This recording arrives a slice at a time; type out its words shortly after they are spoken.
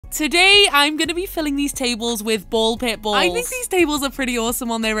Today, I'm going to be filling these tables with ball pit balls. I think these tables are pretty awesome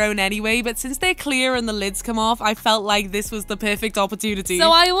on their own anyway, but since they're clear and the lids come off, I felt like this was the perfect opportunity.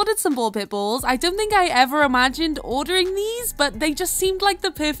 So I ordered some ball pit balls. I don't think I ever imagined ordering these, but they just seemed like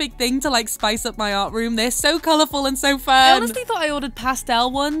the perfect thing to like spice up my art room. They're so colorful and so fun. I honestly thought I ordered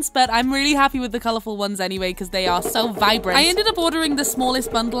pastel ones, but I'm really happy with the colorful ones anyway because they are so vibrant. I ended up ordering the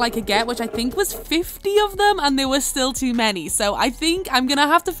smallest bundle I could get, which I think was 50 of them, and there were still too many. So I think I'm gonna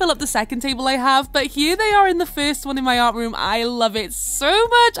have to fill up the second table I have, but here they are in the first one in my art room. I love it so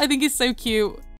much. I think it's so cute.